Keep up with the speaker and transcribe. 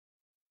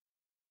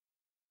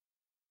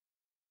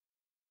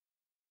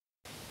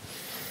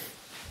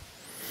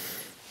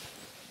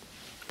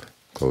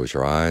Close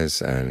your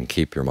eyes and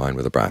keep your mind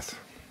with the breath,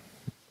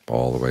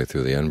 all the way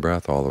through the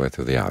in-breath, all the way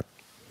through the out.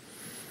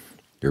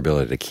 Your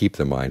ability to keep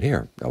the mind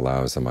here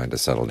allows the mind to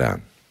settle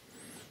down.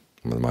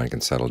 When the mind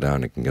can settle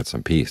down, it can get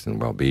some peace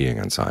and well-being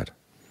inside.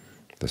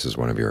 This is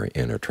one of your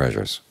inner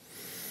treasures.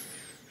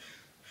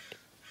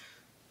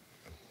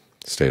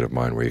 State of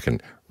mind where you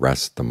can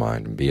rest the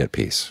mind and be at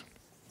peace.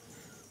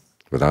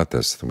 Without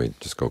this, then we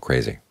just go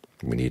crazy.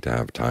 We need to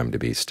have time to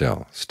be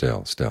still,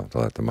 still, still, to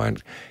let the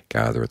mind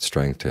gather its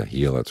strength, to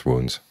heal its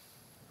wounds,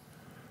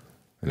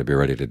 and to be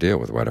ready to deal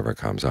with whatever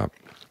comes up.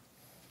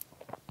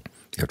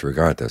 You have to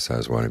regard this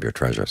as one of your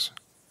treasures.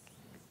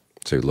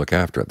 So you look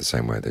after it the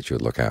same way that you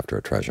would look after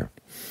a treasure.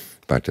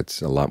 In fact,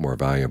 it's a lot more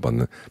valuable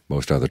than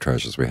most other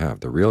treasures we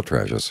have. The real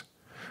treasures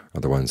are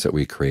the ones that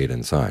we create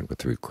inside.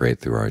 We create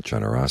through our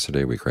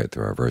generosity, we create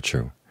through our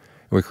virtue,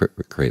 and we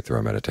create through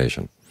our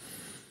meditation.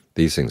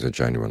 These things are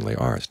genuinely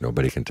ours.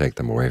 Nobody can take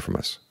them away from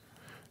us.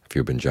 If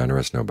you've been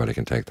generous, nobody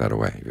can take that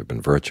away. If you've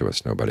been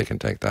virtuous, nobody can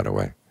take that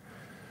away.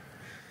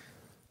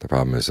 The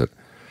problem is that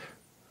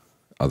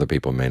other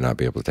people may not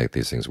be able to take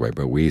these things away,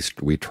 but we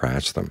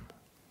trash them.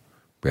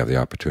 We have the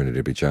opportunity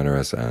to be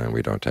generous, and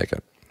we don't take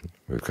it.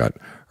 We've got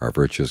our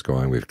virtues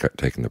going, we've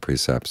taken the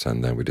precepts,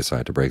 and then we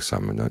decide to break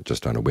some, and not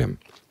just on a whim.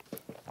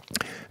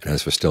 And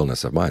as for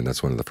stillness of mind,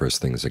 that's one of the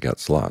first things that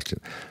gets lost.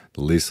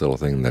 The least little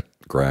thing that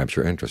grabs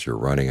your interest, you're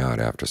running out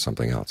after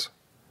something else,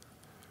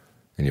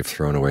 and you've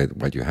thrown away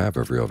what you have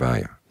of real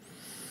value.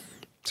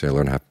 So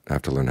you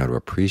have to learn how to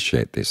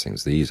appreciate these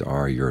things. These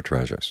are your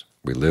treasures.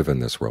 We live in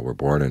this world. We're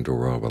born into a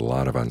world with a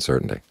lot of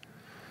uncertainty.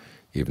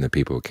 Even the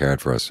people who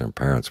cared for us, our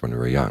parents, when we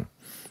were young,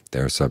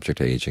 they're subject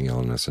to aging,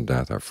 illness, and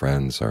death. Our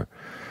friends,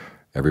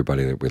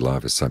 everybody that we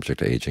love is subject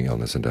to aging,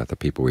 illness, and death. The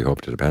people we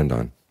hope to depend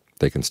on,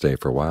 they can stay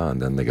for a while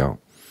and then they go.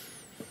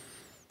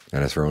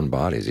 And as for our own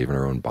bodies, even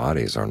our own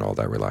bodies aren't all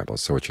that reliable.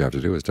 So what you have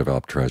to do is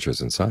develop treasures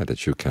inside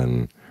that you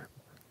can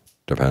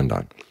depend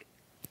on.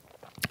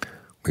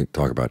 We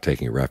talk about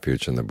taking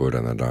refuge in the Buddha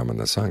and the Dharma and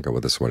the Sangha.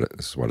 Well, this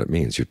is what it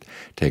means. You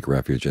take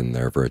refuge in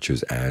their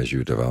virtues as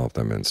you develop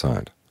them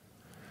inside.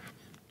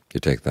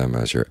 You take them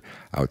as your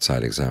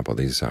outside example.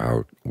 These are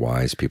how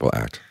wise people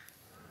act.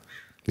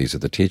 These are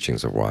the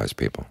teachings of wise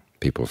people.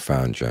 People who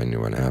found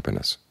genuine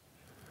happiness.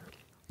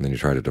 And then you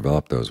try to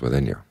develop those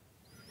within you.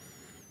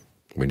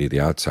 We need the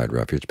outside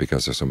refuge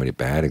because there's so many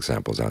bad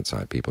examples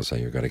outside. People say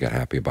you're going to get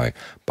happy by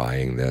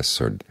buying this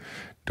or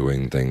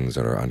doing things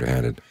that are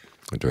underhanded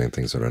or doing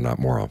things that are not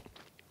moral.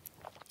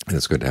 And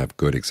it's good to have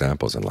good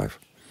examples in life,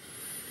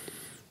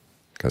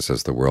 because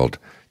as the world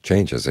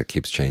changes, it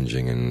keeps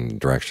changing in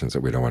directions that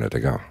we don't want it to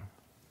go.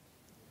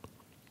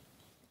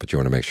 But you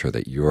want to make sure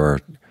that your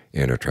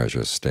inner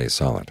treasures stay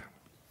solid.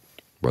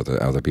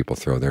 Whether other people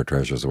throw their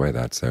treasures away,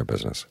 that's their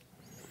business.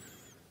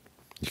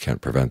 You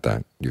can't prevent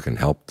that. You can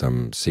help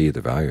them see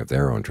the value of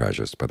their own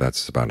treasures, but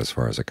that's about as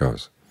far as it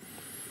goes.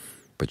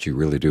 But you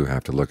really do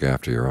have to look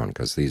after your own,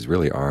 because these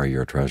really are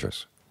your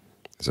treasures.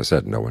 As I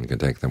said, no one can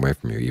take them away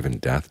from you. Even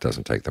death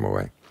doesn't take them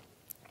away.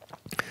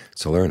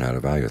 So learn how to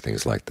value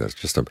things like this.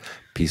 Just a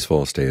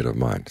peaceful state of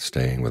mind,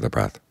 staying with the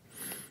breath.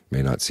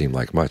 May not seem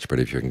like much,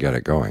 but if you can get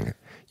it going,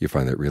 you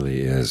find that it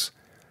really is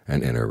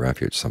an inner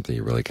refuge, something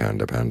you really can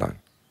depend on.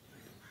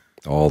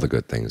 All the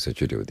good things that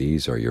you do,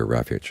 these are your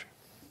refuge.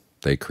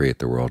 They create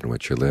the world in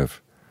which you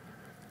live.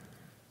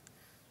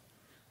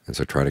 And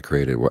so try to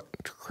create it well,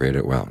 to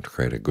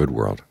create a good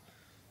world.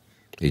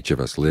 Each of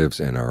us lives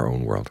in our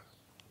own world.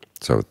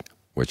 So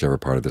whichever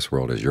part of this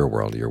world is your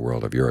world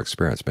of your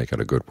experience, make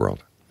it a good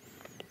world.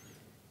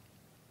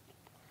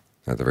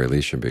 At the very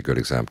least, you be a good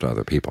example to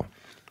other people.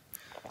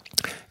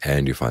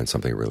 And you find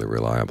something really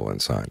reliable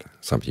inside,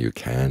 something you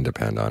can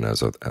depend on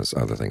as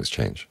other things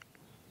change.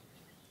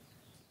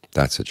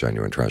 That's a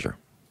genuine treasure.